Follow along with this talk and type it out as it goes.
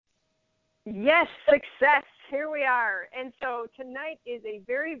Yes, success. Here we are. And so tonight is a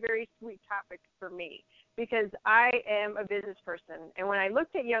very, very sweet topic for me because I am a business person. And when I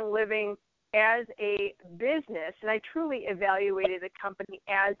looked at Young Living as a business, and I truly evaluated the company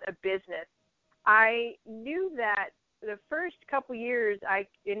as a business, I knew that the first couple years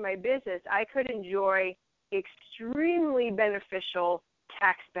in my business, I could enjoy extremely beneficial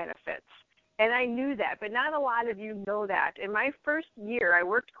tax benefits. And I knew that, but not a lot of you know that. In my first year, I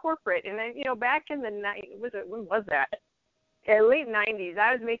worked corporate, and back in the night, when was that? Late '90s,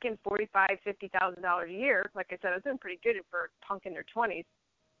 I was making $50,000 a year. Like I said, I was doing pretty good for a punk in their 20s.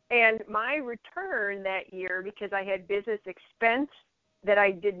 And my return that year, because I had business expense that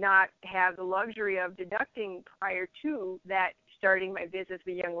I did not have the luxury of deducting prior to that starting my business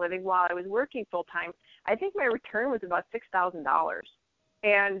with Young Living while I was working full time, I think my return was about $6,000.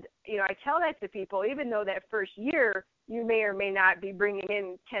 And, I tell that to people, even though that first year you may or may not be bringing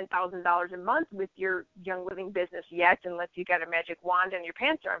in $10,000 a month with your Young Living business yet, unless you got a magic wand and your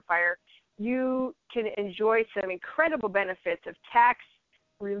pants are on fire, you can enjoy some incredible benefits of tax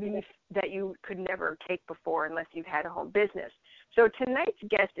relief that you could never take before unless you've had a home business. So tonight's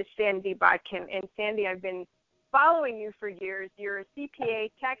guest is Sandy Botkin. And Sandy, I've been following you for years. You're a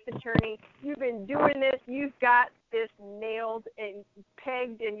CPA, tax attorney. You've been doing this. You've got this nailed and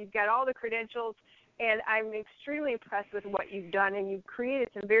pegged, and you've got all the credentials. And I'm extremely impressed with what you've done. And you've created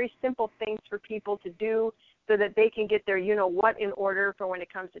some very simple things for people to do so that they can get their what in order for when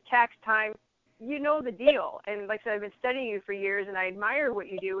it comes to tax time. You know the deal. And like I said, I've been studying you for years, and I admire what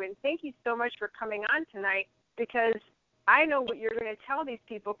you do. And thank you so much for coming on tonight, because I know what you're going to tell these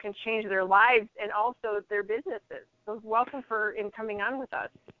people can change their lives and also their businesses. So welcome in coming on with us.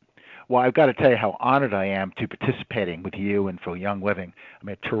 Well, I've got to tell you how honored I am to participating with you and for Young Living. I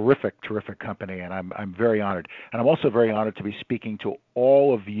mean, a terrific, terrific company, and I'm very honored. And I'm also very honored to be speaking to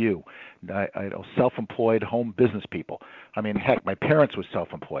all of you, self-employed home business people. I mean, heck, my parents were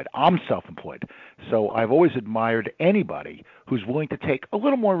self-employed. I'm self-employed. So I've always admired anybody who's willing to take a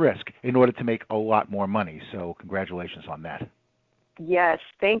little more risk in order to make a lot more money. So congratulations on that. Yes,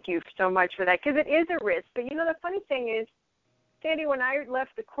 thank you so much for that, because it is a risk. But the funny thing is, Sandy, when I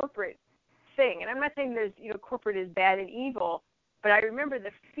left the corporate thing, and I'm not saying there's, corporate is bad and evil, but I remember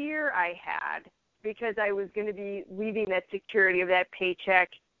the fear I had because I was going to be leaving that security of that paycheck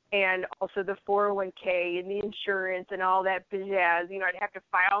and also the 401k and the insurance and all that jazz. I'd have to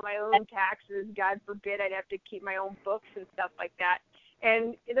file my own taxes. God forbid I'd have to keep my own books and stuff like that.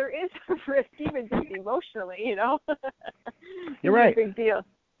 And there is a risk, even just emotionally, You're right. It's a big deal.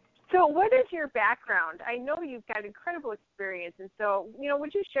 So what is your background? I know you've got incredible experience, and so,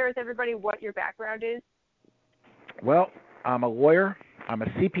 would you share with everybody what your background is? Well, I'm a lawyer. I'm a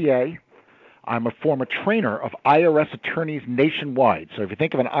CPA. I'm a former trainer of IRS attorneys nationwide. So if you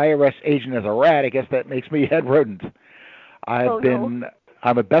think of an IRS agent as a rat, I guess that makes me a head rodent.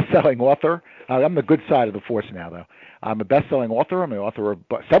 I'm a best-selling author. I'm the good side of the force now, though. I'm a best-selling author. I'm the author of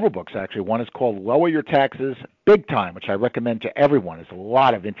several books, actually. One is called Lower Your Taxes Big Time, which I recommend to everyone. There's a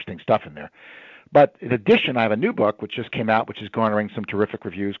lot of interesting stuff in there. But in addition, I have a new book which just came out, which is garnering some terrific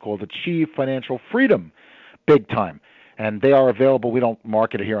reviews, called Achieve Financial Freedom Big Time. And they are available. We don't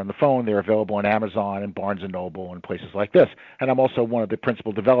market it here on the phone. They're available on Amazon and Barnes & Noble and places like this. And I'm also one of the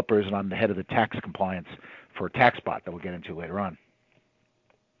principal developers, and I'm the head of the tax compliance for TaxBot that we'll get into later on.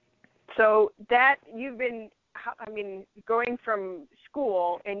 So that you've been, going from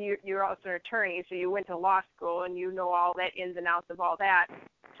school, and you're also an attorney, so you went to law school, and you know all that ins and outs of all that.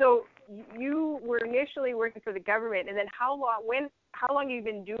 So you were initially working for the government, and then how long have you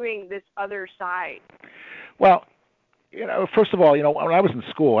been doing this other side? Well, first of all, when I was in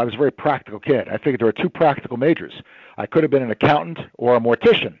school, I was a very practical kid. I figured there were two practical majors. I could have been an accountant or a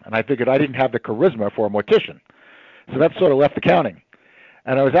mortician, and I figured I didn't have the charisma for a mortician. So that sort of left accounting.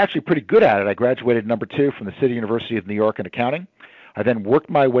 And I was actually pretty good at it. I graduated number 2 from the City University of New York in accounting. I then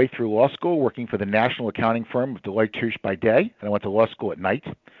worked my way through law school, working for the national accounting firm of Deloitte Touche by day, and I went to law school at night,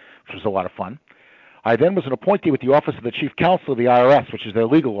 which was a lot of fun. I then was an appointee with the Office of the Chief Counsel of the IRS, which is their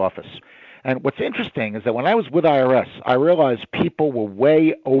legal office. And what's interesting is that when I was with IRS, I realized people were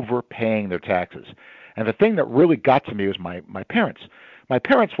way overpaying their taxes. And the thing that really got to me was my parents. My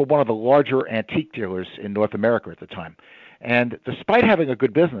parents were one of the larger antique dealers in North America at the time. And despite having a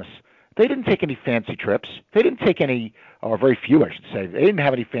good business, they didn't take any fancy trips. They didn't take any, or very few, I should say. They didn't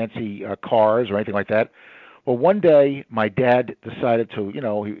have any fancy cars or anything like that. Well, one day my dad decided to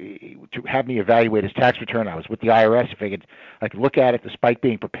have me evaluate his tax return. I was with the IRS. If I could look at it, despite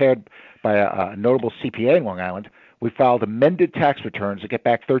being prepared by a notable CPA in Long Island, we filed amended tax returns to get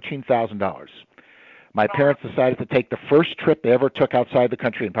back $13,000. My parents decided to take the first trip they ever took outside the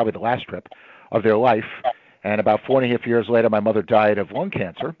country, and probably the last trip of their life. And about 4.5 years later, my mother died of lung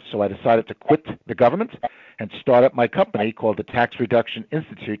cancer. So I decided to quit the government and start up my company called the Tax Reduction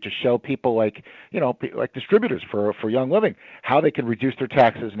Institute to show people like distributors for Young Living how they can reduce their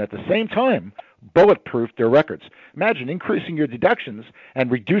taxes and at the same time bulletproof their records. Imagine increasing your deductions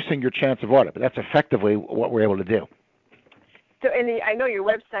and reducing your chance of audit. But that's effectively what we're able to do. So, I know your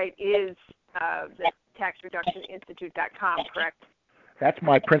website is the taxreductioninstitute.com, correct? That's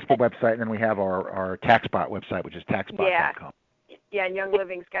my principal website, and then we have our TaxBot website, which is taxbot.com. Yeah, and Young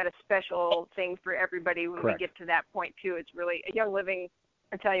Living's got a special thing for everybody when Correct. we get to that point, too. It's really, Young Living,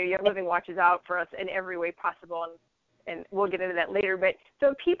 I tell you, Young Living watches out for us in every way possible, and we'll get into that later. But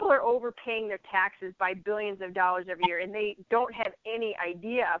so people are overpaying their taxes by billions of dollars every year, and they don't have any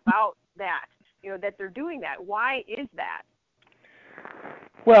idea about that, that they're doing that. Why is that?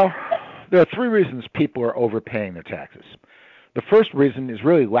 Well, there are three reasons people are overpaying their taxes. The first reason is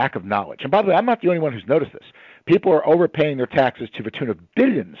really lack of knowledge. And by the way, I'm not the only one who's noticed this. People are overpaying their taxes to the tune of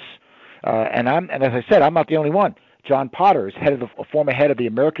billions. And as I said, I'm not the only one. John Potter, former head of the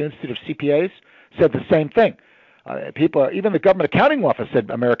American Institute of CPAs, said the same thing. Even the government accounting office said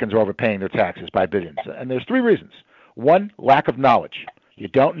Americans are overpaying their taxes by billions. And there's three reasons. One, lack of knowledge. You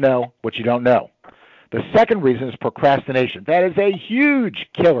don't know what you don't know. The second reason is procrastination. That is a huge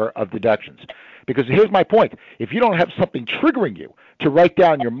killer of deductions. Because here's my point. If you don't have something triggering you to write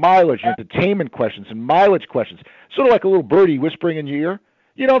down your mileage, your entertainment questions, and mileage questions, sort of like a little birdie whispering in your ear,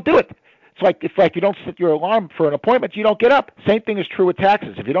 you don't do it. It's like you don't set your alarm for an appointment, you don't get up. Same thing is true with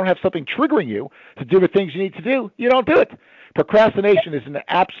taxes. If you don't have something triggering you to do the things you need to do, you don't do it. Procrastination is an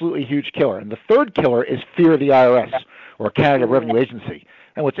absolutely huge killer. And the third killer is fear of the IRS, or Canada Revenue Agency.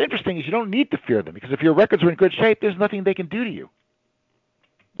 And what's interesting is you don't need to fear them, because if your records are in good shape, there's nothing they can do to you.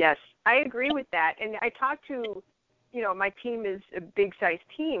 Yes, I agree with that. And I talked to, my team is a big-sized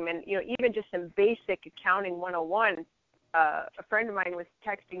team, and, even just some basic accounting 101, a friend of mine was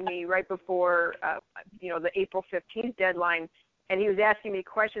texting me right before, the April 15th deadline, and he was asking me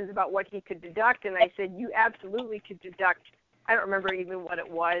questions about what he could deduct, and I said, you absolutely could deduct. I don't remember even what it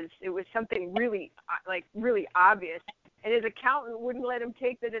was. It was something really obvious. And his accountant wouldn't let him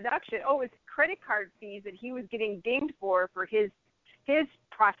take the deduction. Oh, it's credit card fees that he was getting dinged for his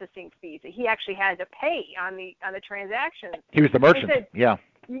processing fees that he actually had to pay on the transactions. He was the merchant. Said, yeah.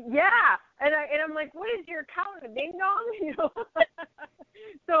 Yeah, and I'm like, what is your accountant, ding dong?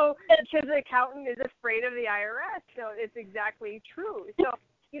 So because the accountant is afraid of the IRS, so it's exactly true. So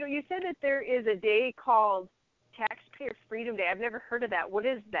you said that there is a day called Taxpayer Freedom Day. I've never heard of that. What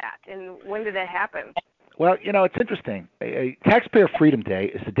is that, and when did that happen? Well, it's interesting. A Taxpayer Freedom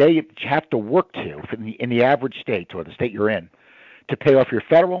Day is the day you have to work to in the average state or the state you're in to pay off your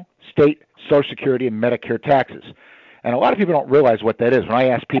federal, state, Social Security, and Medicare taxes. And a lot of people don't realize what that is. When I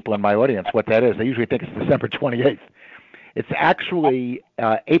ask people in my audience what that is, they usually think it's December 28th. It's actually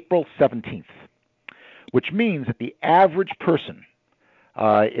April 17th, which means that the average person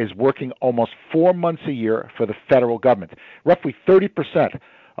is working almost 4 months a year for the federal government. Roughly 30%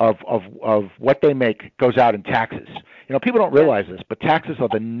 of what they make goes out in taxes. People don't realize this, but taxes are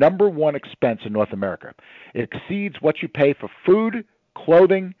the number one expense in North America. It exceeds what you pay for food,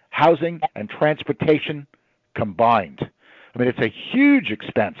 clothing, housing, and transportation combined. I mean, it's a huge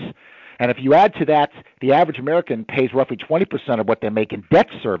expense. And if you add to that, the average American pays roughly 20% of what they make in debt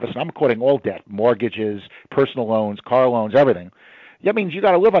service, and I'm quoting all debt, mortgages, personal loans, car loans, everything. That means you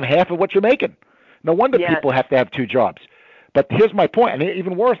got to live on half of what you're making. No wonder people have to have two jobs. But here's my point, and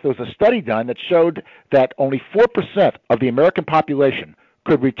even worse, there was a study done that showed that only 4% of the American population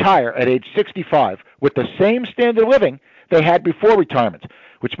could retire at age 65 with the same standard of living they had before retirement,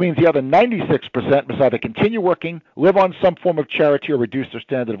 which means the other 96% must either continue working, live on some form of charity, or reduce their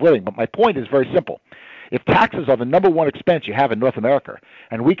standard of living. But my point is very simple. If taxes are the number one expense you have in North America,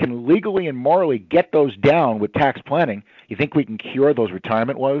 and we can legally and morally get those down with tax planning, you think we can cure those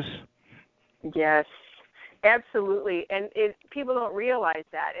retirement woes? Yes. Absolutely, and people don't realize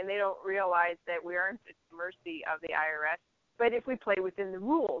that, and they don't realize that we aren't at the mercy of the IRS. But if we play within the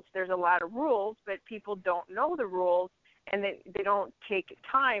rules, there's a lot of rules, but people don't know the rules, and they don't take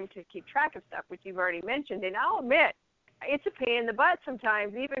time to keep track of stuff, which you've already mentioned. And I'll admit, it's a pain in the butt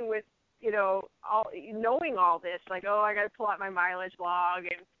sometimes, even with knowing all this. Like, I got to pull out my mileage log,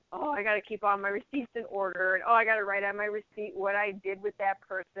 and I got to keep all my receipts in order, and I got to write on my receipt what I did with that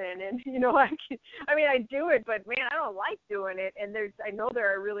person, and I do it, but man, I don't like doing it. And I know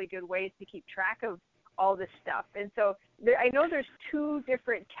there are really good ways to keep track of all this stuff, and so I know there's two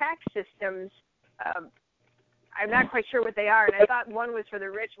different tax systems I'm not quite sure what they are, and I thought one was for the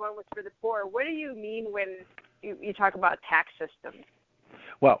rich, one was for the poor. What do you mean when you talk about tax systems?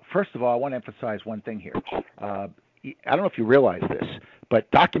 Well, first of all, I want to emphasize one thing here. I don't know if you realize this, but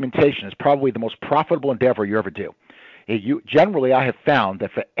documentation is probably the most profitable endeavor you ever do. Generally, I have found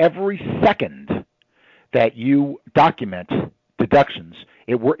that for every second that you document deductions,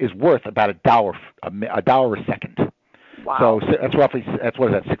 it is worth about $1 a second. Wow. So that's what is that,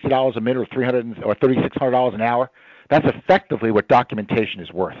 $60 a minute or $3,600 an hour? That's effectively what documentation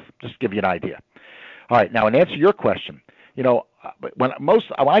is worth. Just to give you an idea. All right, now in answer to your question, when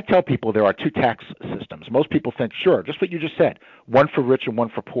I tell people there are two tax systems, most people think, sure, just what you just said, one for rich and one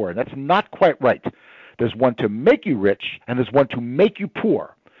for poor, and that's not quite right. There's one to make you rich, and there's one to make you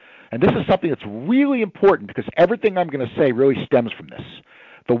poor. And this is something that's really important because everything I'm going to say really stems from this.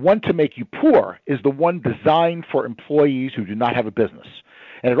 The one to make you poor is the one designed for employees who do not have a business.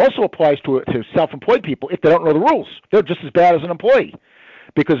 And it also applies to self-employed people if they don't know the rules. They're just as bad as an employee.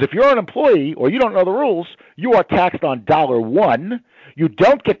 Because if you're an employee or you don't know the rules, you are taxed on $1. You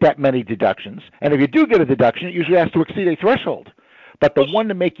don't get that many deductions. And if you do get a deduction, it usually has to exceed a threshold. But the one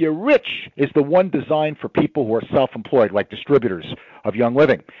to make you rich is the one designed for people who are self-employed, like distributors of Young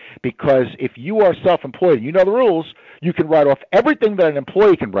Living. Because if you are self-employed and you know the rules, you can write off everything that an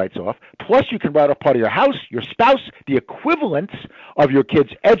employee can write off, plus you can write off part of your house, your spouse, the equivalent of your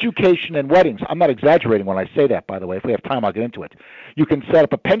kids' education and weddings. I'm not exaggerating when I say that, by the way. If we have time, I'll get into it. You can set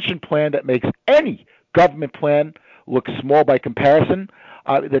up a pension plan that makes any government plan look small by comparison.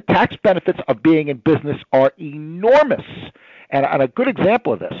 The tax benefits of being in business are enormous. And a good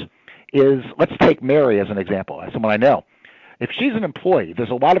example of this is, let's take Mary as an example, as someone I know. If she's an employee, there's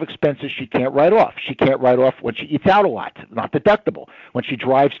a lot of expenses she can't write off. She can't write off when she eats out a lot, not deductible. When she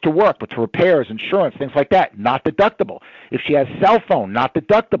drives to work, with repairs, insurance, things like that, not deductible. If she has cell phone, not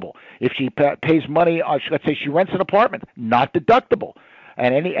deductible. If she pays money, let's say she rents an apartment, not deductible.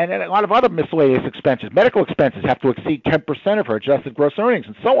 And a lot of other miscellaneous expenses, medical expenses have to exceed 10% of her adjusted gross earnings,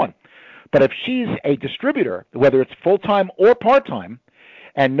 and so on. But if she's a distributor, whether it's full-time or part-time,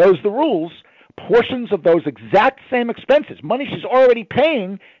 and knows the rules, portions of those exact same expenses, money she's already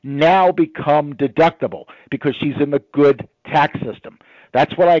paying, now become deductible because she's in the good tax system.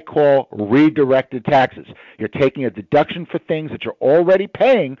 That's what I call redirected taxes. You're taking a deduction for things that you're already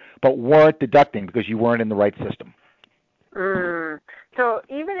paying but weren't deducting because you weren't in the right system. So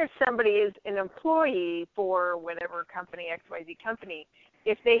even if somebody is an employee for whatever company, XYZ company,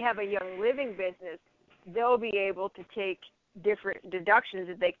 if they have a Young Living business, they'll be able to take different deductions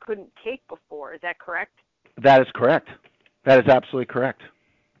that they couldn't take before. Is that correct? That is correct. That is absolutely correct.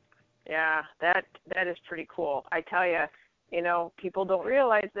 Yeah, that is pretty cool. I tell you, people don't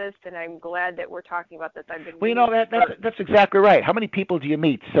realize this, and I'm glad that we're talking about this. That's exactly right. How many people do you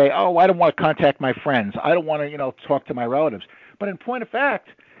meet say, "Oh, I don't want to contact my friends. I don't want to, talk to my relatives." But in point of fact,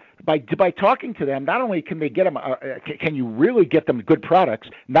 by talking to them, not only can they get them, can you really get them good products?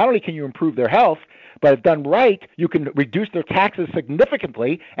 Not only can you improve their health, but if done right, you can reduce their taxes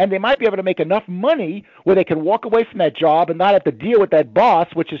significantly, and they might be able to make enough money where they can walk away from that job and not have to deal with that boss,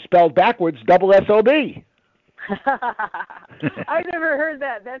 which is spelled backwards, double SOB. I've never heard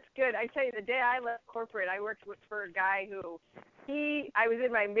that. That's good. I tell you, the day I left corporate, I worked for a guy who I was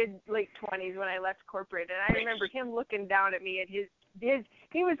in my late 20s when I left corporate, and I remember him looking down at me, and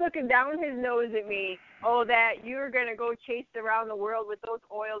he was looking down his nose at me. Oh, that you're going to go chase around the world with those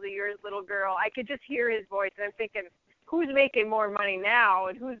oils of yours, little girl. I could just hear his voice, and I'm thinking, who's making more money now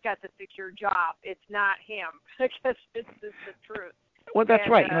and who's got the secure job? It's not him. Because it's the truth. Well, that's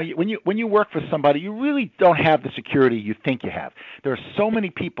right. When you work for somebody, you really don't have the security you think you have. There are so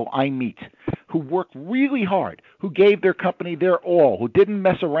many people I meet who work really hard, who gave their company their all, who didn't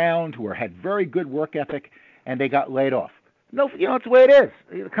mess around, who had very good work ethic, and they got laid off. No, it's the way it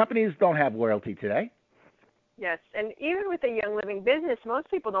is. The companies don't have loyalty today. Yes, and even with a Young Living business, most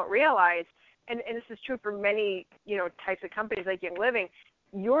people don't realize, and this is true for many, types of companies like Young Living,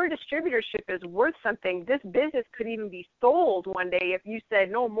 your distributorship is worth something. This business could even be sold one day if you said,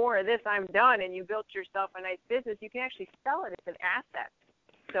 no more of this, I'm done, and you built yourself a nice business. You can actually sell it as an asset.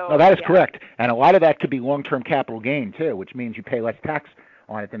 So, no, that is correct. And a lot of that could be long-term capital gain, too, which means you pay less tax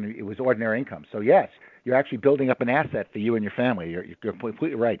on it than it was ordinary income. So, yes, you're actually building up an asset for you and your family. You're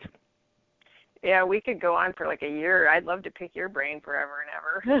completely right. Yeah, we could go on for like a year. I'd love to pick your brain forever and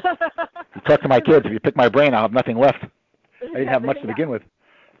ever. You talk to my kids. If you pick my brain, I'll have nothing left. I didn't have much to begin with.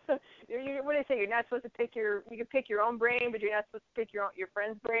 What do they say? You're not supposed to pick you can pick your own brain, but you're not supposed to pick your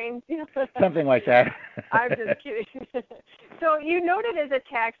friend's brain? Something like that. I'm just kidding. So you noted as a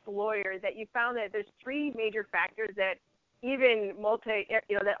tax lawyer that you found that there's three major factors that even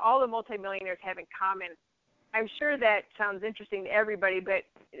that all the multimillionaires have in common I'm sure that sounds interesting to everybody, but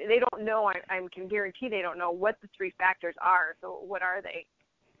they don't know. I can guarantee they don't know what the three factors are. So what are they?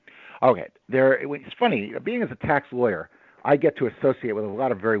 Okay, it's funny. Being as a tax lawyer, I get to associate with a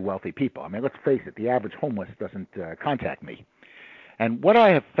lot of very wealthy people. I mean, let's face it, the average homeless doesn't contact me. And what I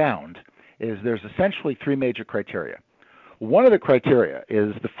have found is there's essentially three major criteria. One of the criteria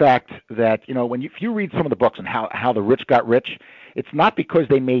is the fact that, if you read some of the books on how the rich got rich, it's not because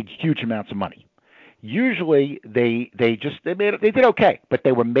they made huge amounts of money. Usually they did okay, but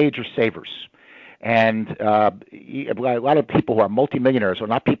they were major savers. And a lot of people who are multimillionaires are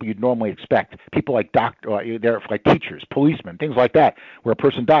not people you'd normally expect. People like they're like teachers, policemen, things like that, where a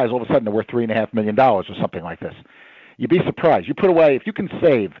person dies, all of a sudden they're worth $3.5 million or something like this. You'd be surprised. You put away, if you can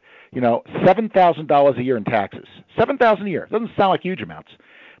save, $7,000 a year in taxes, $7,000 a year. Doesn't sound like huge amounts.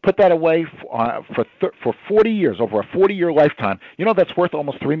 Put that away for 40 years, over a 40-year lifetime. That's worth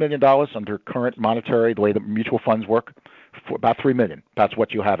almost $3 million under current monetary, the way the mutual funds work. For about $3 million. That's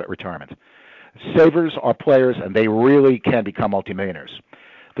what you have at retirement. Savers are players, and they really can become multimillionaires.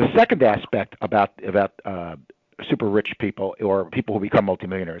 The second aspect about super rich people or people who become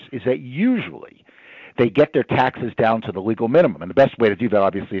multimillionaires is that usually they get their taxes down to the legal minimum. And the best way to do that,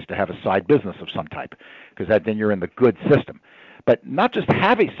 obviously, is to have a side business of some type, because then you're in the good system. But not just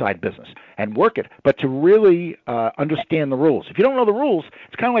have a side business and work it, but to really understand the rules. If you don't know the rules,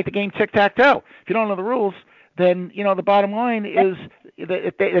 it's kind of like the game tic-tac-toe. If you don't know the rules, then the bottom line is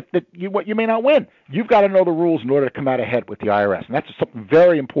that you may not win. You've got to know the rules in order to come out ahead with the IRS, and that's something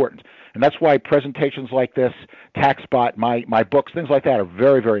very important. And that's why presentations like this, TaxBot, my books, things like that are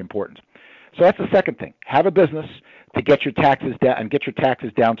very, very important. So that's the second thing. Have a business to get your taxes down and get your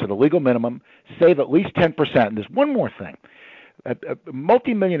taxes down to the legal minimum. Save at least 10%. And there's one more thing.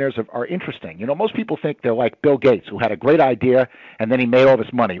 Multimillionaires are interesting. Most people think they're like Bill Gates, who had a great idea and then he made all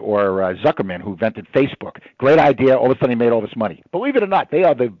this money, or Zuckerman, who invented Facebook. Great idea, all of a sudden he made all this money. Believe it or not, they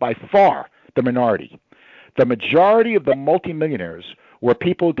are by far the minority. The majority of the multimillionaires were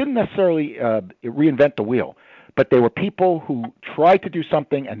people who didn't necessarily reinvent the wheel, but they were people who tried to do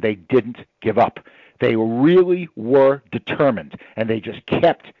something and they didn't give up. They really were determined, and they just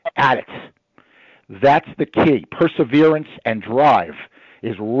kept at it. That's the key. Perseverance and drive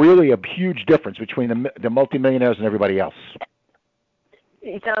is really a huge difference between the multimillionaires and everybody else.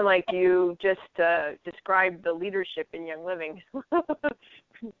 You sound like you just described the leadership in Young Living.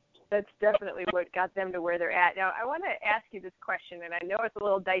 That's definitely what got them to where they're at. Now, I want to ask you this question, and I know it's a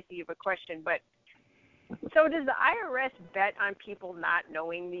little dicey of a question, but so does the IRS bet on people not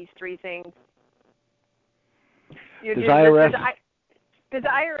knowing these three things? Does the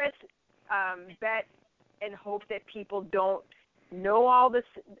IRS bet and hope that people don't know all the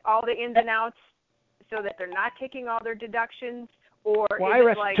ins and outs, so that they're not taking all their deductions? Or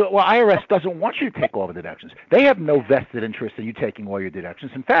IRS doesn't want you to take all the deductions. They have no vested interest in you taking all your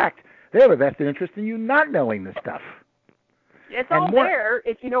deductions. In fact, they have a vested interest in you not knowing this stuff. It's all there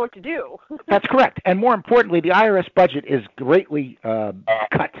if you know what to do. That's correct. And more importantly, the IRS budget is greatly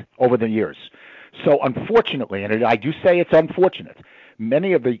cut over the years. So unfortunately, and I do say it's unfortunate,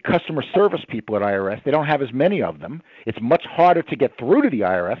 many of the customer service people at IRS, they don't have as many of them. It's much harder to get through to the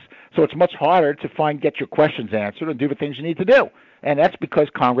IRS, so it's much harder to get your questions answered and do the things you need to do. And that's because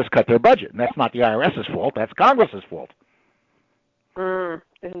Congress cut their budget. And that's not the IRS's fault. That's Congress's fault.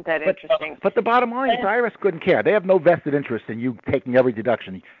 Isn't that interesting? But the bottom line is the IRS couldn't care. They have no vested interest in you taking every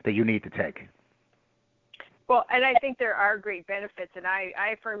deduction that you need to take. Well, and I think there are great benefits, and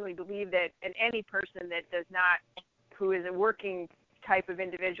I firmly believe that any person that who is a working type of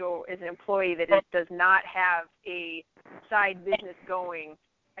individual, is an employee that does not have a side business going,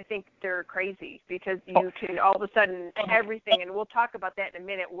 I think they're crazy, because you can all of a sudden everything, and we'll talk about that in a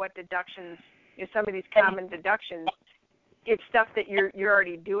minute, what deductions, some of these common deductions, it's stuff that you're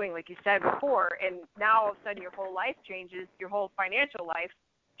already doing, like you said before, and now all of a sudden your whole life changes, your whole financial life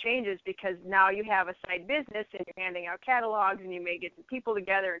changes, because now you have a side business and you're handing out catalogs, and you may get some people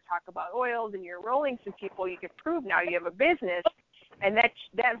together and talk about oils, and you're enrolling some people. You can prove now you have a business, and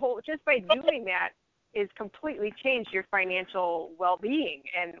that whole, just by doing that, is completely changed your financial well-being,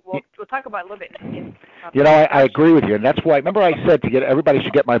 and we'll talk about it a little bit. I agree with you, and that's why. Remember, I said everybody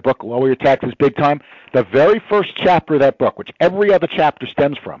should get my book, Lower Your Taxes Big Time. The very first chapter of that book, which every other chapter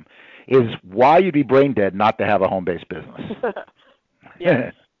stems from, is why you'd be brain dead not to have a home-based business.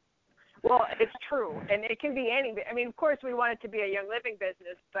 Yes. Well, it's true, and it can be any. I mean, of course, we want it to be a Young Living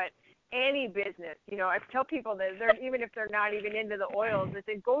business, but any business. I tell people that even if they're not even into the oils, I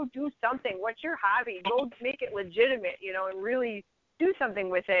say, go do something. What's your hobby? Go make it legitimate, and really do something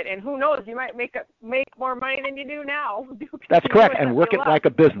with it, and who knows, you might make more money than you do now. That's correct, and work it like a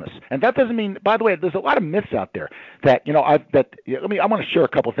business. And that doesn't mean, by the way, there's a lot of myths out there that I want to share a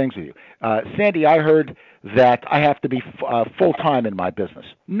couple of things with you. Sandy, I heard that I have to be full time in my business.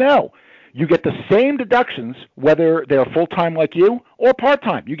 No. You get the same deductions whether they're full time like you or part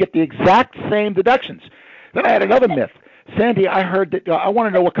time. You get the exact same deductions. Then I had another myth. Sandy, I heard that I want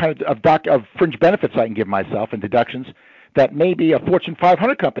to know what kind of fringe benefits I can give myself and deductions that maybe a Fortune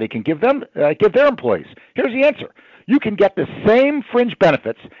 500 company can give their employees. Here's the answer. You can get the same fringe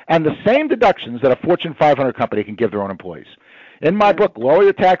benefits and the same deductions that a Fortune 500 company can give their own employees. In my book, Lower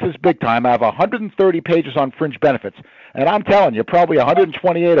Your Taxes Big Time, I have 130 pages on fringe benefits, and I'm telling you, probably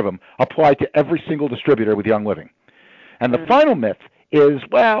 128 of them apply to every single distributor with Young Living. And the final myth is,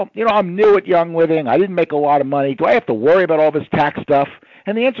 well, I'm new at Young Living. I didn't make a lot of money. Do I have to worry about all this tax stuff?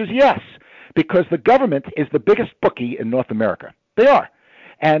 And the answer is yes, because the government is the biggest bookie in North America. They are.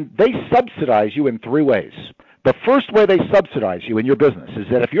 And they subsidize you in three ways. The first way they subsidize you in your business is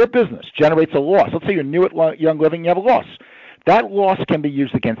that if your business generates a loss, let's say you're new at Young Living, you have a loss. That loss can be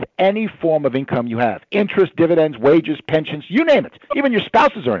used against any form of income you have. Interest, dividends, wages, pensions, you name it, even your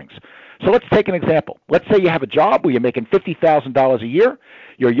spouse's earnings. So let's take an example. Let's say you have a job where you're making $50,000 a year.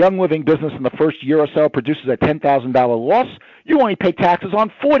 Your Young Living business in the first year or so produces a $10,000 loss. You only pay taxes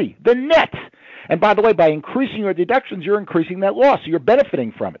on $40,000, the net. And by the way, by increasing your deductions, you're increasing that loss. So you're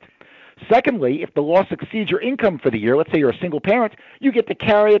benefiting from it. Secondly, if the loss exceeds your income for the year, let's say you're a single parent, you get to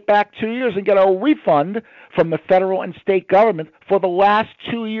carry it back 2 years and get a refund from the federal and state government for the last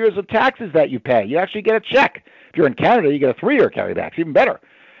 2 years of taxes that you pay. You actually get a check. If you're in Canada, you get a 3-year carryback. It's even better.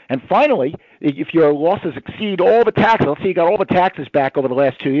 And finally, if your losses exceed all the taxes, let's say you got all the taxes back over the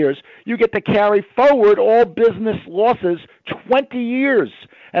last 2 years, you get to carry forward all business losses 20 years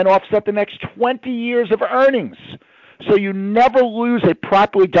and offset the next 20 years of earnings. So you never lose a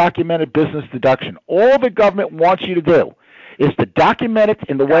properly documented business deduction. All the government wants you to do is to document it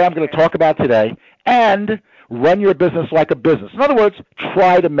in the way I'm going to talk about today and run your business like a business. In other words,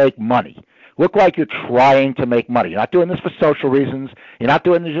 try to make money. Look like you're trying to make money. You're not doing this for social reasons. You're not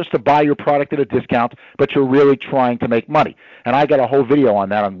doing this just to buy your product at a discount, but you're really trying to make money. And I got a whole video on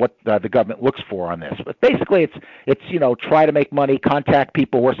that, on what the government looks for on this. But basically, it's try to make money, contact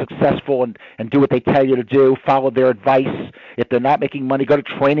people who are successful and do what they tell you to do, follow their advice. If they're not making money, go to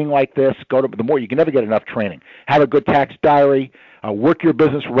training like this. You can never get enough training. Have a good tax diary. Work your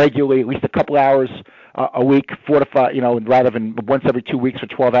business regularly, at least a couple hours a week, 4 to 5, rather than once every 2 weeks for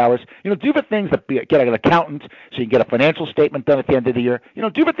 12 hours. Do the things that get an accountant so you can get a financial statement done at the end of the year.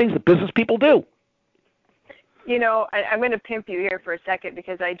 Do the things that business people do. I'm going to pimp you here for a second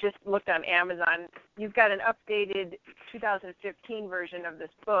because I just looked on Amazon. You've got an updated 2015 version of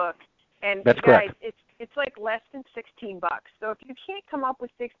this book. And that's guys, correct. It's like less than $16. So if you can't come up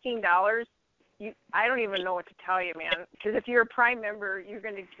with $16, I don't even know what to tell you, man. Because if you're a Prime member, you're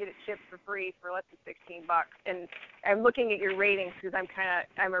going to get it shipped for free for less than $16. And I'm looking at your ratings because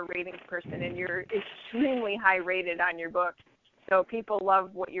I'm a ratings person, and you're extremely high rated on your book. So people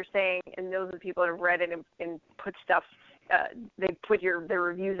love what you're saying, and those are the people that have read it and put stuff. They put their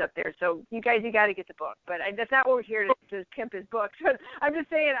reviews up there. So you got to get the book. But that's not what we're here to pimp his book. But I'm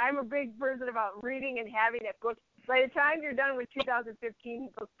just saying I'm a big person about reading and having that book. By the time you're done with 2015,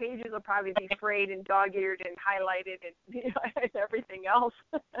 those pages will probably be frayed and dog-eared and highlighted and everything else.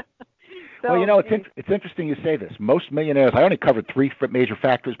 It's interesting you say this. Most millionaires, I only covered 3 major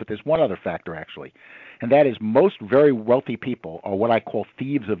factors, but there's one other factor actually, and that is most very wealthy people are what I call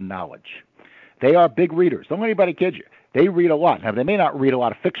thieves of knowledge. They are big readers. Don't let anybody kid you. They read a lot. Now, they may not read a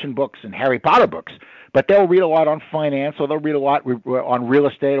lot of fiction books and Harry Potter books, but they'll read a lot on finance, or they'll read a lot on real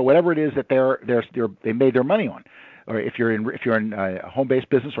estate, or whatever it is that they made their money on. Or if you're in a home-based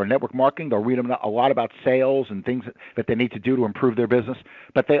business or network marketing, they'll read a lot about sales and things that they need to do to improve their business.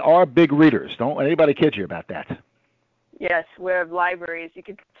 But they are big readers. Don't let anybody kid you about that. Yes, we have libraries. You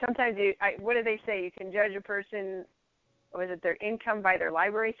could sometimes what do they say? You can judge a person. Was it their income by their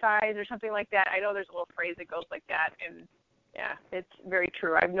library size or something like that? I know there's a little phrase that goes like that, and yeah, it's very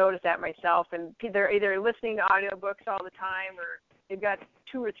true. I've noticed that myself, and they're either listening to audiobooks all the time, or they've got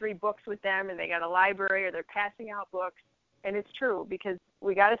 2 or 3 books with them, and they got a library, or they're passing out books, and it's true because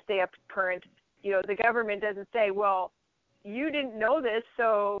we got to stay up current. The government doesn't say, well, you didn't know this,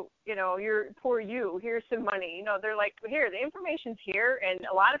 so, you're poor you. Here's some money. They're like, here, the information's here, and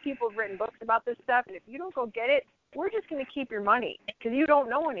a lot of people have written books about this stuff, and if you don't go get it, we're just going to keep your money because you don't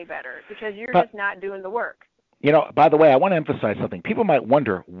know any better because you're just not doing the work. By the way, I want to emphasize something. People might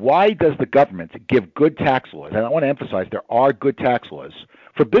wonder, why does the government give good tax laws? And I want to emphasize there are good tax laws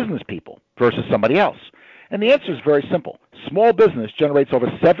for business people versus somebody else. And the answer is very simple. Small business generates over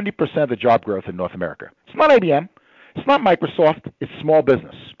 70% of the job growth in North America. It's not IBM. It's not Microsoft. It's small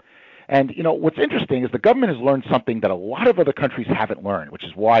business. And, what's interesting is the government has learned something that a lot of other countries haven't learned, which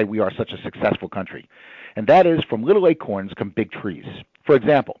is why we are such a successful country. And that is, from little acorns come big trees. For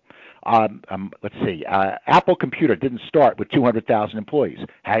example, let's see, Apple Computer didn't start with 200,000 employees.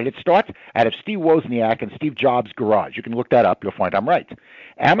 How did it start? Out of Steve Wozniak and Steve Jobs' garage. You can look that up. You'll find I'm right.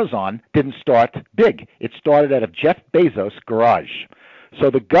 Amazon didn't start big. It started out of Jeff Bezos' garage. So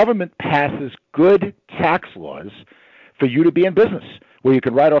the government passes good tax laws for you to be in business, where you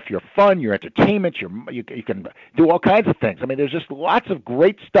can write off your fun, your entertainment, you can do all kinds of things. I mean, there's just lots of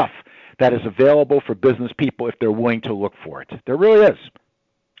great stuff that is available for business people if they're willing to look for it. There really is.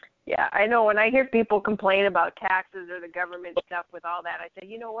 Yeah, I know. When I hear people complain about taxes or the government stuff with all that, I say,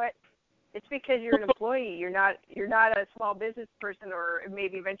 you know what? It's because you're an employee. You're not a small business person, or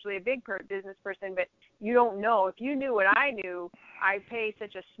maybe eventually a big business person, but you don't know. If you knew what I knew, I pay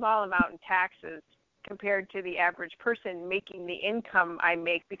such a small amount in taxes compared to the average person making the income I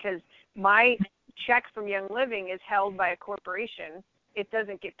make, because my check from Young Living is held by a corporation. It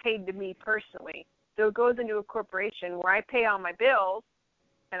doesn't get paid to me personally. So it goes into a corporation where I pay all my bills,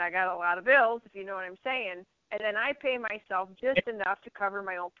 and I got a lot of bills, if you know what I'm saying, and then I pay myself just enough to cover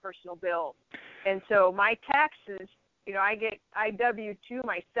my own personal bills. And so my taxes, I W-2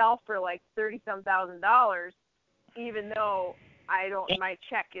 myself for like $30-some thousand, even though my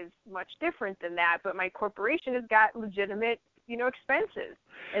check is much different than that, but my corporation has got legitimate, expenses.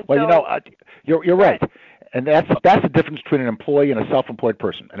 And well, you're right. And that's the difference between an employee and a self-employed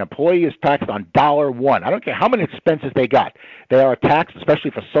person. An employee is taxed on $1. I don't care how many expenses they got. They are taxed,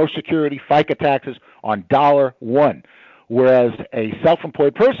 especially for Social Security, FICA taxes, on $1. Whereas a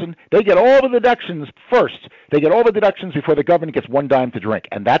self-employed person, they get all the deductions first. They get all the deductions before the government gets one dime to drink.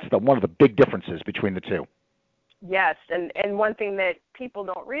 And that's one of the big differences between the two. Yes, and one thing that people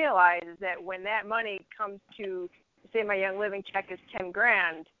don't realize is that when that money comes to, say my Young Living check is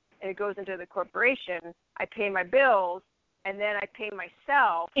 $10,000 and it goes into the corporation, I pay my bills, and then I pay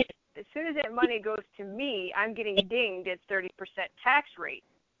myself. As soon as that money goes to me, I'm getting dinged at 30% tax rate.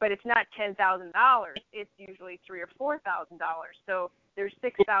 But it's not $10,000. It's usually $3,000 or $4,000. So there's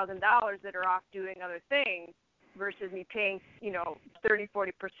 $6,000 that are off doing other things, versus me paying, 30-40%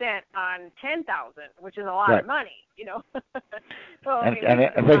 on $10,000, which is a lot of money, So, and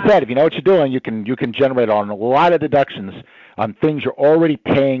as I said, if you know what you're doing, you can generate on a lot of deductions on things you're already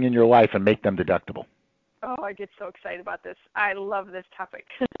paying in your life and make them deductible. Oh, I get so excited about this. I love this topic.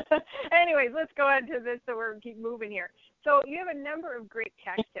 Anyways, let's go on to this so we're keep moving here. So you have a number of great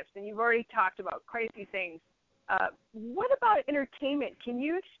tax tips, and you've already talked about quite a few things. What about entertainment? Can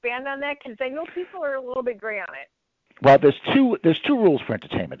you expand on that? Because I know people are a little bit gray on it. Well, there's two rules for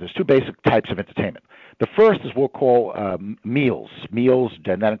entertainment. There's two basic types of entertainment. The first is what we'll call meals,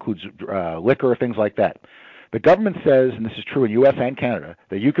 and that includes liquor, things like that. The government says, and this is true in U.S. and Canada,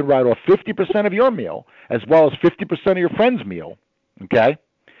 that you can write off 50% of your meal as well as 50% of your friend's meal, okay,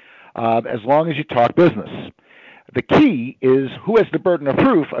 as long as you talk business. The key is who has the burden of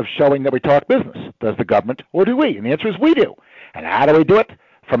proof of showing that we talk business? Does the government or do we? And the answer is we do. And how do we do it?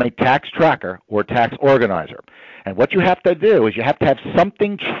 From a tax tracker or tax organizer. And what you have to do is you have to have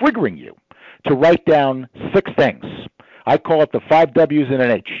something triggering you to write down 6 things. I call it the 5 W's and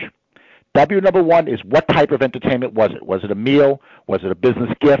an H. W number 1 is what type of entertainment was it? Was it a meal? Was it a business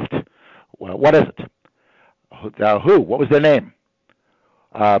gift? Well, what is it? Who? What was their name?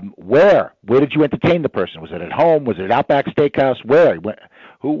 Where? Where did you entertain the person? Was it at home? Was it at Outback Steakhouse? Where?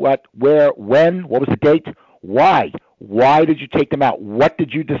 Who? What? Where? When? What was the date? Why? Why did you take them out? What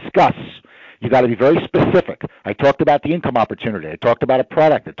did you discuss? You got to be very specific. I talked about the income opportunity. I talked about a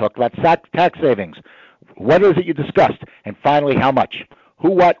product. I talked about tax savings. What is it you discussed? And finally, how much? Who,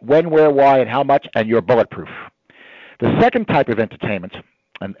 what, when, where, why, and how much, and you're bulletproof. The second type of entertainment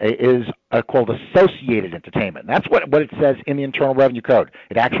is called associated entertainment. That's what it says in the Internal Revenue Code.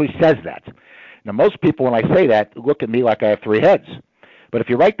 It actually says that. Now, most people, when I say that, look at me like I have 3 heads. But if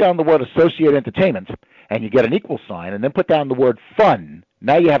you write down the word associated entertainment and you get an equal sign and then put down the word fun,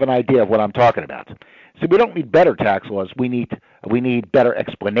 now you have an idea of what I'm talking about. See, we don't need better tax laws. We need better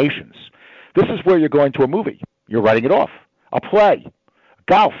explanations. This is where you're going to a movie. You're writing it off. A play.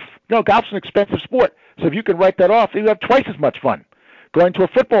 Golf. Golf's an expensive sport. So if you can write that off, you have twice as much fun. Going to a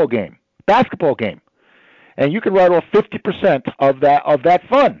football game, basketball game, and you can write off 50% of that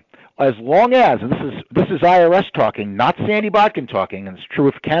fun, as long as, and this is IRS talking, not Sandy Botkin talking, and it's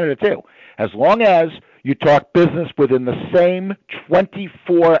true for Canada too, as long as you talk business within the same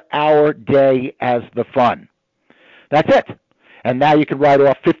 24-hour day as the fun. That's it. And now you can write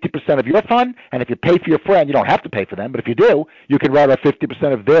off 50% of your fund, and if you pay for your friend, you don't have to pay for them, but if you do, you can write off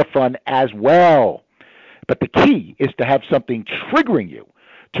 50% of their fund as well. But the key is to have something triggering you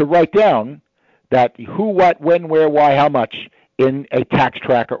to write down that who, what, when, where, why, how much in a tax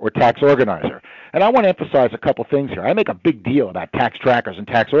tracker or tax organizer. And I want to emphasize a couple things here. I make a big deal about tax trackers and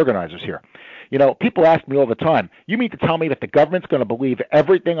tax organizers here. You know, people ask me all the time, you mean to tell me that the government's going to believe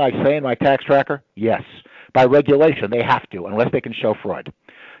everything I say in my tax tracker? Yes. By regulation, they have to, unless they can show fraud.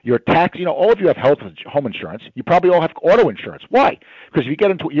 Your tax, you know, all of you have home insurance. You probably all have auto insurance. Why? Because if you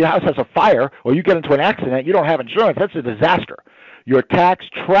get into your house has a fire or you get into an accident, you don't have insurance. That's a disaster. Your tax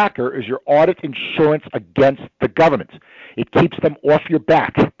tracker is your audit insurance against the government. It keeps them off your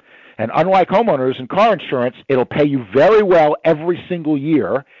back. And unlike homeowners and car insurance, it'll pay you very well every single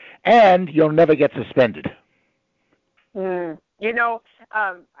year, and you'll never get suspended. You know,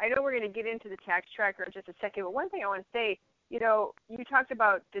 I know we're going to get into the tax tracker in just a second, but one thing I want to say, you know, you talked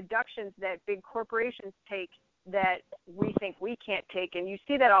about deductions that big corporations take that we think we can't take, and you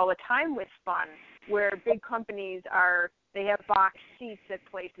see that all the time with fun, where big companies they have box seats at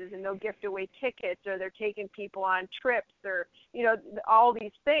places and they'll gift away tickets, or they're taking people on trips, or, you know, all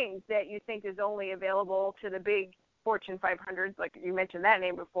these things that you think is only available to the big Fortune 500s, like you mentioned that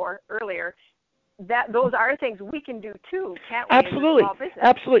name earlier. Those are things we can do too, can't we? Absolutely,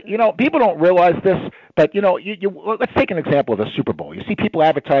 absolutely. You know, people don't realize this, but you know, let's take an example of the Super Bowl. You see people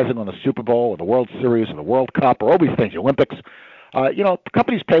advertising on the Super Bowl or the World Series or the World Cup or all these things, the Olympics. You know,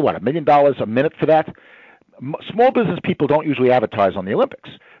 companies pay what, $1 million a minute for that. Small business people don't usually advertise on the Olympics,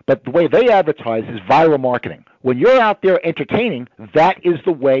 but the way they advertise is viral marketing. When you're out there entertaining, that is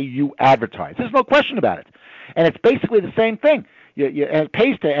the way you advertise. There's no question about it, and it's basically the same thing. And it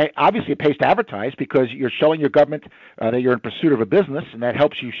pays to advertise because you're showing your government that you're in pursuit of a business, and that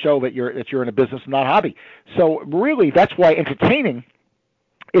helps you show that you're in a business, not a hobby. So really, that's why entertaining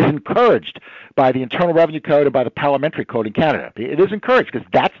is encouraged by the Internal Revenue Code and by the Parliamentary Code in Canada. It is encouraged because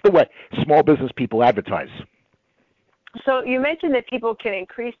that's the way small business people advertise. So you mentioned that people can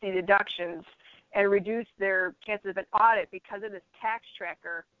increase the deductions and reduce their chances of an audit because of this tax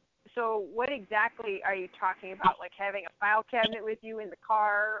tracker. So what exactly are you talking about? Like having a file cabinet with you in the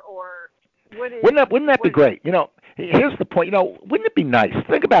car, or what is? Wouldn't that be great? You know, here's the point. You know, wouldn't it be nice?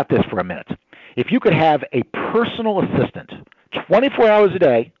 Think about this for a minute. If you could have a personal assistant 24 hours a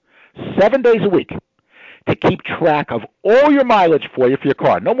day, 7 days a week, to keep track of all your mileage for you for your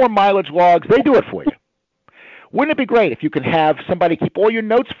car. No more mileage logs. They do it for you. Wouldn't it be great if you could have somebody keep all your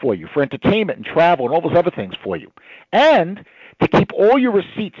notes for you for entertainment and travel and all those other things for you? And to keep all your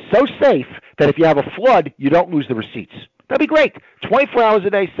receipts so safe that if you have a flood, you don't lose the receipts. That'd be great. 24 hours a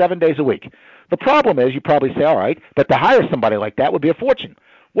day, 7 days a week. The problem is, you probably say, all right, but to hire somebody like that would be a fortune.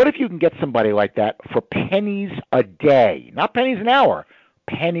 What if you can get somebody like that for pennies a day? Not pennies an hour,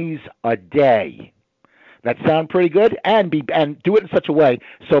 pennies a day. That sound pretty good? And do it in such a way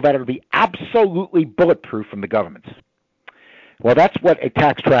so that it'll be absolutely bulletproof from the government. Well, that's what a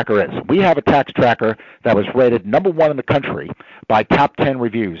tax tracker is. We have a tax tracker that was rated #1 in the country by Top 10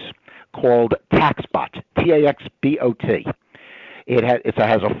 Reviews called TaxBot, TaxBot. It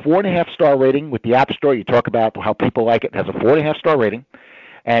has a 4.5-star rating with the App Store. You talk about how people like it. It has a 4.5-star rating.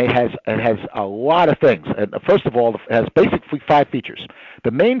 And it has a lot of things. And first of all, it has basically 5 features. The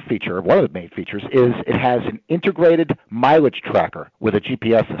main feature, one of the main features, is it has an integrated mileage tracker with a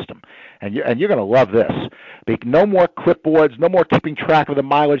GPS system. And you're going to love this. No more clipboards, no more keeping track of the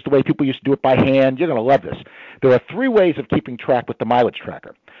mileage the way people used to do it by hand. You're going to love this. There are 3 ways of keeping track with the mileage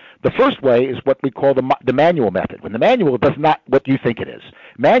tracker. The first way is what we call the manual method. When the manual does not what you think it is.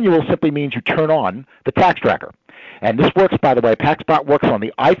 Manual simply means you turn on the tax tracker. And this works, by the way, TaxBot works on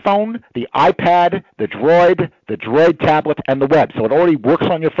the iPhone, the iPad, the Droid tablet, and the web. So it already works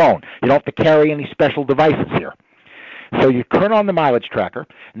on your phone. You don't have to carry any special devices here. So you turn on the mileage tracker.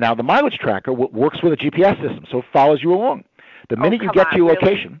 Now, the mileage tracker works with a GPS system, so it follows you along. The minute you get to your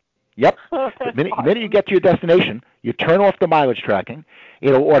location, yep, the minute you get to your destination, you turn off the mileage tracking.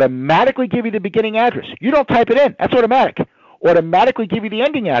 It'll automatically give you the beginning address. You don't type it in. That's automatic. Automatically give you the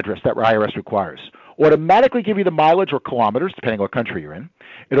ending address that IRS requires. Automatically give you the mileage or kilometers, depending on what country you're in.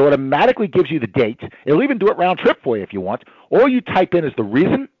 It automatically gives you the date. It'll even do it round trip for you if you want. All you type in is the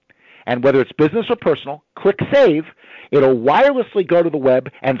reason, and whether it's business or personal, click save. It'll wirelessly go to the web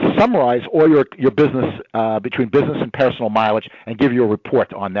and summarize all your business, between business and personal mileage, and give you a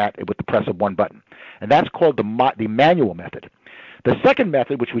report on that with the press of one button. And that's called the manual method. The second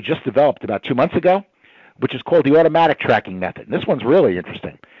method, which we just developed about 2 months ago, which is called the automatic tracking method. And this one's really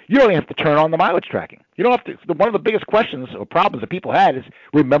interesting. You don't even have to turn on the mileage tracking. You don't have to. One of the biggest questions or problems that people had is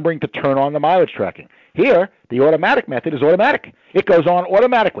remembering to turn on the mileage tracking. Here, the automatic method is automatic. It goes on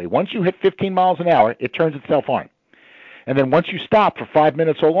automatically. Once you hit 15 miles an hour, it turns itself on. And then once you stop for 5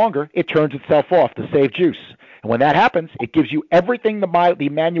 minutes or longer, it turns itself off to save juice. And when that happens, it gives you everything the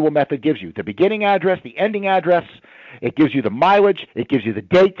manual method gives you: the beginning address, the ending address. It gives you the mileage. It gives you the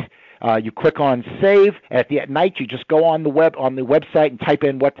date. You click on save. At night, you just go on the website and type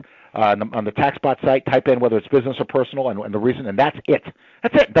in what on the TaxBot site. Type in whether it's business or personal and the reason, and that's it.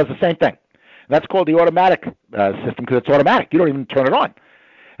 That's it. It does the same thing. And that's called the automatic system because it's automatic. You don't even turn it on.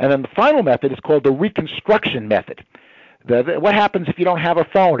 And then the final method is called the reconstruction method. What happens if you don't have a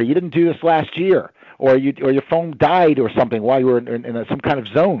phone, or you didn't do this last year, or your phone died or something while you were in some kind of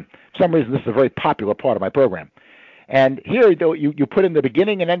zone? For some reason, this is a very popular part of my program. And here, you put in the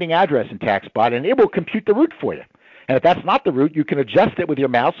beginning and ending address in TaxBot, and it will compute the route for you. And if that's not the route, you can adjust it with your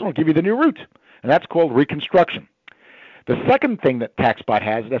mouse, and it'll give you the new route. And that's called reconstruction. The second thing that TaxBot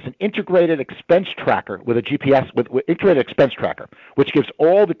has, that's an integrated expense tracker with a GPS, with integrated expense tracker, which gives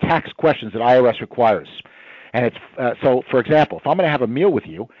all the tax questions that IRS requires. And it's so, for example, if I'm going to have a meal with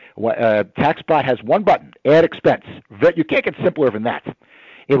you, TaxBot has one button: add expense. You can't get simpler than that.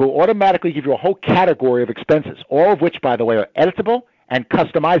 It will automatically give you a whole category of expenses, all of which, by the way, are editable and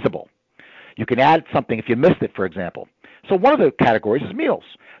customizable. You can add something if you missed it, for example. So one of the categories is meals.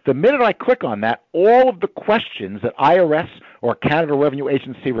 The minute I click on that, all of the questions that IRS or Canada Revenue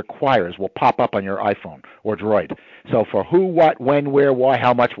Agency requires will pop up on your iPhone or Droid. So for who, what, when, where, why,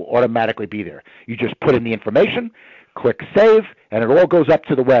 how much will automatically be there. You just put in the information, click save, and it all goes up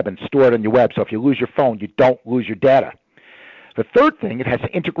to the web and stored on your web. So if you lose your phone, you don't lose your data. The third thing, it has an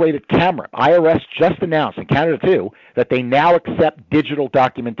integrated camera. IRS just announced, in Canada too, that they now accept digital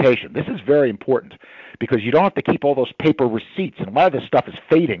documentation. This is very important because you don't have to keep all those paper receipts. And a lot of this stuff is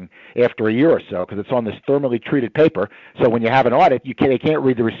fading after a year or so because it's on this thermally treated paper. So when you have an audit, they can't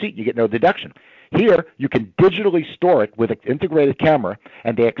read the receipt. You get no deduction. Here, you can digitally store it with an integrated camera,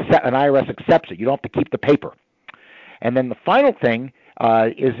 and an IRS accepts it. You don't have to keep the paper. And then the final thing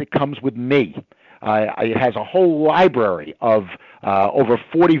is it comes with Me. It has a whole library of over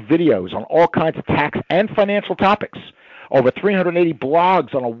 40 videos on all kinds of tax and financial topics, over 380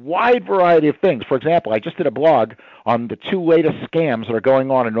 blogs on a wide variety of things. For example, I just did a blog on the 2 latest scams that are going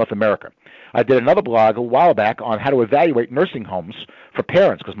on in North America. I did another blog a while back on how to evaluate nursing homes for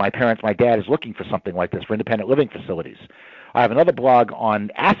parents, because my dad is looking for something like this for independent living facilities. I have another blog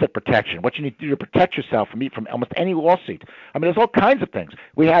on asset protection, what you need to do to protect yourself from almost any lawsuit. I mean, there's all kinds of things.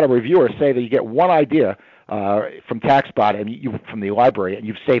 We had a reviewer say that you get one idea from TaxBot and from the library, and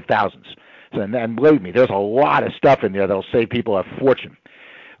you've saved thousands. So, and believe me, there's a lot of stuff in there that'll save people a fortune.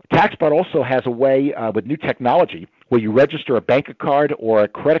 TaxBot also has a way with new technology where you register a bank card or a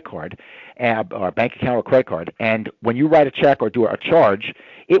credit card, or a bank account or credit card, and when you write a check or do a charge,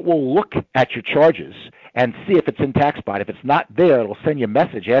 it will look at your charges and see if it's in TaxBot. If it's not there, it'll send you a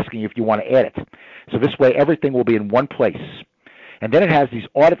message asking you if you want to add it. So this way, everything will be in one place. And then it has these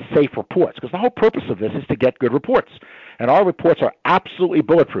audit-safe reports, because the whole purpose of this is to get good reports. And our reports are absolutely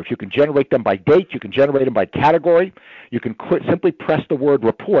bulletproof. You can generate them by date. You can generate them by category. You can simply press the word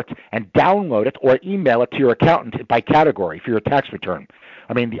report and download it or email it to your accountant by category for your tax return.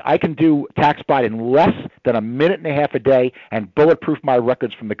 I mean, I can do TaxBot in less than a minute and a half a day and bulletproof my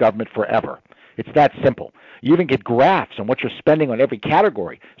records from the government forever. It's that simple. You even get graphs on what you're spending on every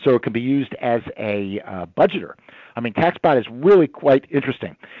category, so it can be used as a budgeter. I mean, TaxBot is really quite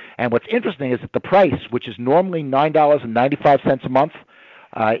interesting. And what's interesting is that the price, which is normally $9.95 a month,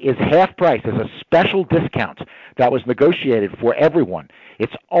 is half price. There's a special discount that was negotiated for everyone.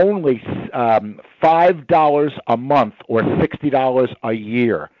 It's only $5 a month or $60 a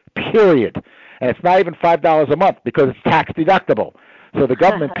year, period. And it's not even $5 a month because it's tax deductible. So the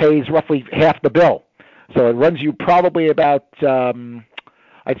government pays roughly half the bill. So it runs you probably about,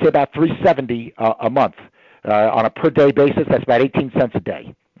 I'd say about $370 a month on a per day basis. That's about 18 cents a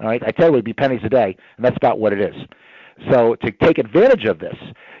day. All right, I tell you, it would be pennies a day, and that's about what it is. So to take advantage of this,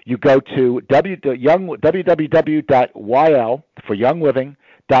 you go to www.yl for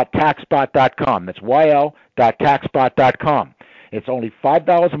youngliving.taxbot.com. That's yl.taxbot.com. It's only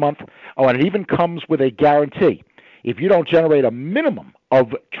 $5 a month. Oh, and it even comes with a guarantee. If you don't generate a minimum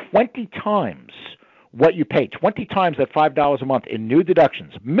of 20 times what you pay, 20 times that $5 a month in new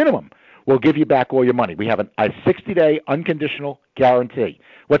deductions, minimum, we'll give you back all your money. We have a 60-day unconditional guarantee.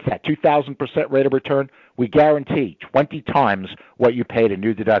 What's that, 2,000% rate of return? We guarantee 20 times what you paid in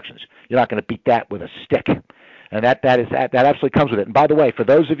new deductions. You're not going to beat that with a stick. And that absolutely comes with it. And by the way, for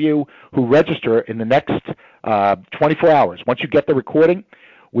those of you who register in the next 24 hours, once you get the recording,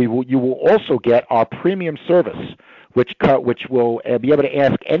 you will also get our premium service, which will be able to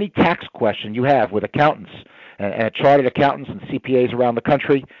ask any tax question you have with accountants and chartered accountants and CPAs around the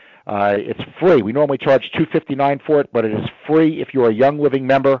country. It's free. We normally charge $259 for it, but it is free if you're a Young Living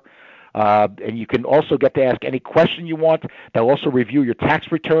member. And you can also get to ask any question you want. They'll also review your tax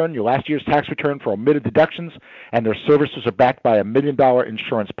return, your last year's tax return for omitted deductions, and their services are backed by a $1 million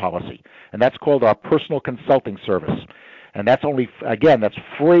insurance policy. And that's called our personal consulting service. And that's only, again, that's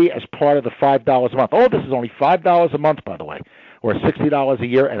free as part of the $5 a month. All this is only $5 a month, by the way, or $60 a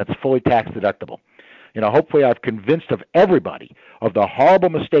year, and it's fully tax deductible. Hopefully I've convinced of everybody of the horrible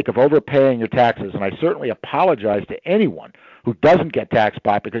mistake of overpaying your taxes, and I certainly apologize to anyone who doesn't get tax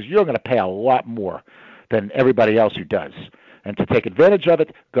bot, because you're going to pay a lot more than everybody else who does. And to take advantage of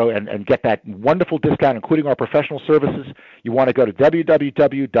it, go and get that wonderful discount, including our professional services, you want to go to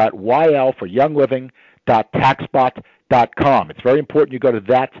www.yl4youngliving.taxbot.com. It's very important you go to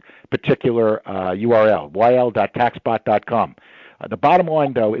that particular URL, yl.taxbot.com. The bottom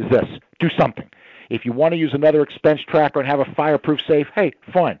line, though, is this. Do something. If you want to use another expense tracker and have a fireproof safe, hey,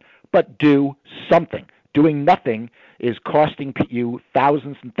 fine. But do something. Doing nothing is costing you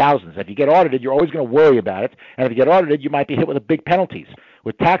thousands and thousands. If you get audited, you're always going to worry about it. And if you get audited, you might be hit with big penalties.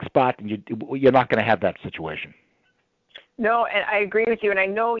 With TaxBot, you're not going to have that situation. No, and I agree with you. And I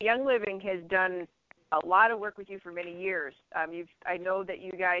know Young Living has done a lot of work with you for many years. I know that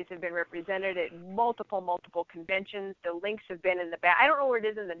you guys have been represented at multiple conventions. The links have been in the back. I don't know where it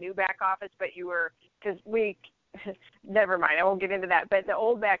is in the new back office, but you were, because never mind, I won't get into that. But the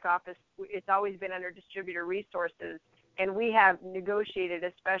old back office, it's always been under distributor resources, and we have negotiated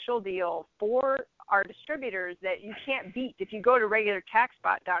a special deal for our distributors that you can't beat. If you go to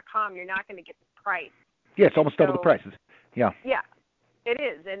regulartaxbot.com, you're not going to get the price. Yeah, it's almost double the prices. Yeah. Yeah, it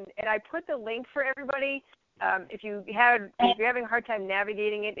is, and I put the link for everybody. If you're having a hard time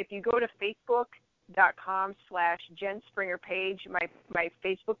navigating it, if you go to facebook.com/Jen Springer page, my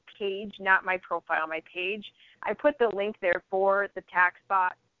Facebook page, not my profile, my page, I put the link there for the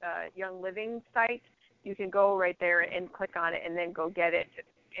TaxBot Young Living site. You can go right there and click on it and then go get it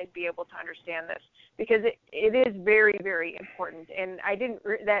and be able to understand this, because it is very, very important. And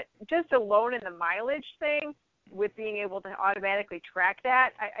that just alone in the mileage thing, with being able to automatically track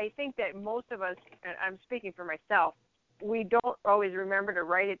that, I think that most of us, and I'm speaking for myself, we don't always remember to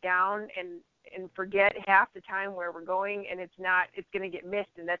write it down and forget half the time where we're going, and it's going to get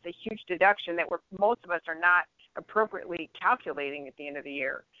missed, and that's a huge deduction that most of us are not appropriately calculating at the end of the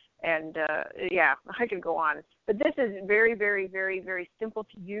year. And I could go on, but this is very, very, very, very simple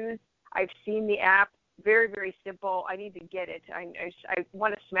to use. I've seen the app. Very, very simple. I need to get it. I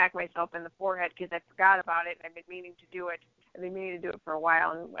want to smack myself in the forehead because I forgot about it, and I've been meaning to do it. I've been meaning to do it for a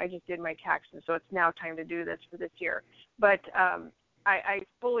while, and I just did my taxes, so it's now time to do this for this year. But I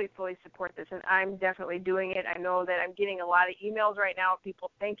fully support this, and I'm definitely doing it. I know that I'm getting a lot of emails right now of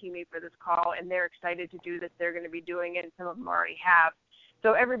people thanking me for this call, and they're excited to do this. They're going to be doing it, and some of them already have.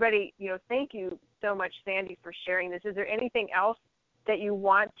 So everybody, thank you so much, Sandy, for sharing this. Is there anything else that you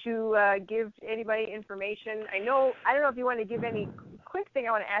want to give anybody information? I don't know if you want to give any. Quick thing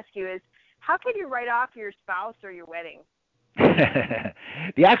I want to ask you is, how can you write off your spouse or your wedding?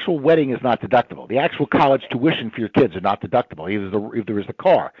 The actual wedding is not deductible. The actual college tuition for your kids are not deductible. Either is the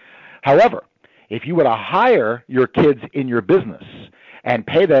car. However, if you were to hire your kids in your business and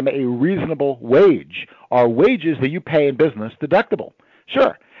pay them a reasonable wage, are wages that you pay in business deductible?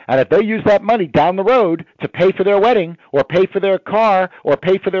 Sure. And if they use that money down the road to pay for their wedding or pay for their car or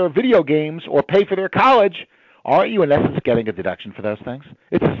pay for their video games or pay for their college, aren't you in essence getting a deduction for those things?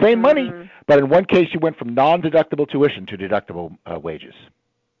 It's the same money, but in one case you went from non-deductible tuition to deductible wages.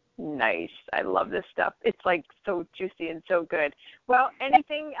 Nice. I love this stuff. It's like so juicy and so good. Well,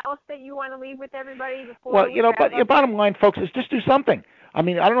 anything else that you want to leave with everybody before? Well, but your bottom line, folks, is just do something. I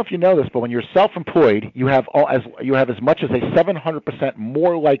mean, I don't know if you know this, but when you're self-employed, you have as much as a 700%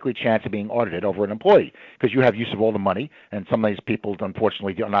 more likely chance of being audited over an employee because you have use of all the money, and some of these people,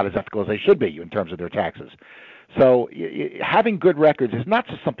 unfortunately, are not as ethical as they should be in terms of their taxes. So having good records is not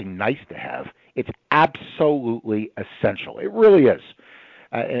just something nice to have. It's absolutely essential. It really is.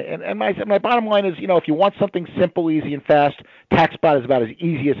 And my bottom line is, if you want something simple, easy, and fast, TaxBot is about as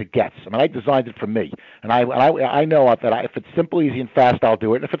easy as it gets. I mean, I designed it for me, and I know that if it's simple, easy, and fast, I'll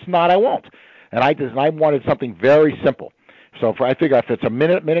do it. And if it's not, I won't. And I wanted something very simple. So I figure if it's a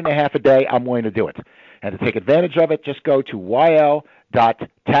minute and a half a day, I'm willing to do it. And to take advantage of it, just go to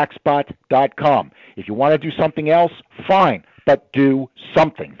yl.taxbot.com. If you want to do something else, fine, but do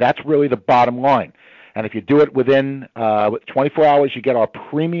something. That's really the bottom line. And if you do it within 24 hours, you get our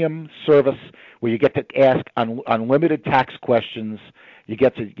premium service where you get to ask unlimited tax questions You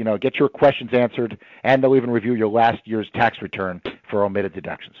get to, get your questions answered, and they'll even review your last year's tax return for omitted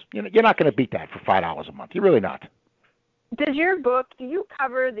deductions. You're not going to beat that for $5 a month. You're really not. Does your book, do you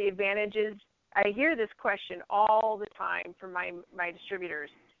cover the advantages? I hear this question all the time from my distributors.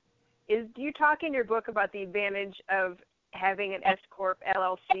 Do you talk in your book about the advantage of having an S Corp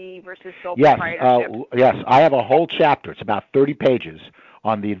LLC versus sole proprietorship? Yes, I have a whole chapter. It's about 30 pages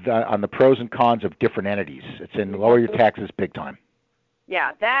on the pros and cons of different entities. It's in Lower Your Taxes Big Time.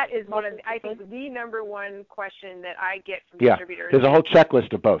 Yeah, that is one of I think the number one question that I get from distributors. There's a whole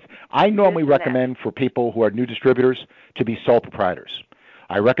checklist of both. I normally recommend for people who are new distributors to be sole proprietors.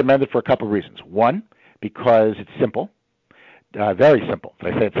 I recommend it for a couple of reasons. One, because it's simple, very simple.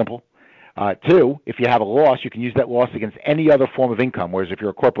 Did I say it's simple? Two, if you have a loss, you can use that loss against any other form of income, whereas if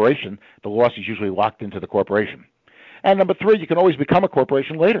you're a corporation, the loss is usually locked into the corporation. And number three, you can always become a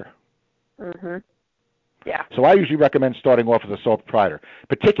corporation later. Mm-hmm. Yeah. So I usually recommend starting off as a sole proprietor,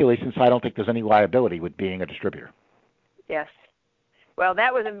 particularly since I don't think there's any liability with being a distributor. Yes. Well,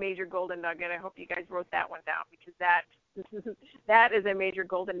 that was a major golden nugget. I hope you guys wrote that one down because that is a major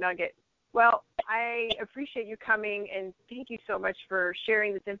golden nugget. Well, I appreciate you coming, and thank you so much for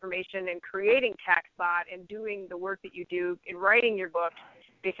sharing this information and creating TaxBot and doing the work that you do in writing your book,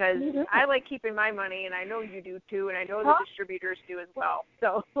 because I like keeping my money, and I know you do too, and I know the distributors do as well.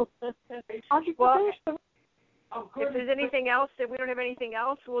 So, well, if there's anything else, if we don't have anything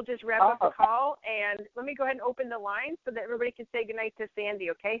else, we'll just wrap up the call, and let me go ahead and open the line so that everybody can say goodnight to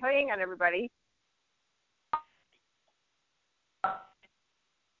Sandy, okay? Hang on, everybody.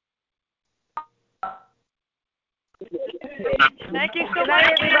 Thank you so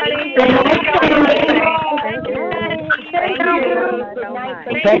much, everybody.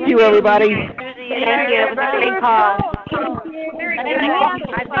 Thank you, everybody. Thank you. It was a great call. Very good.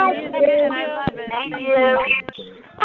 Thank you.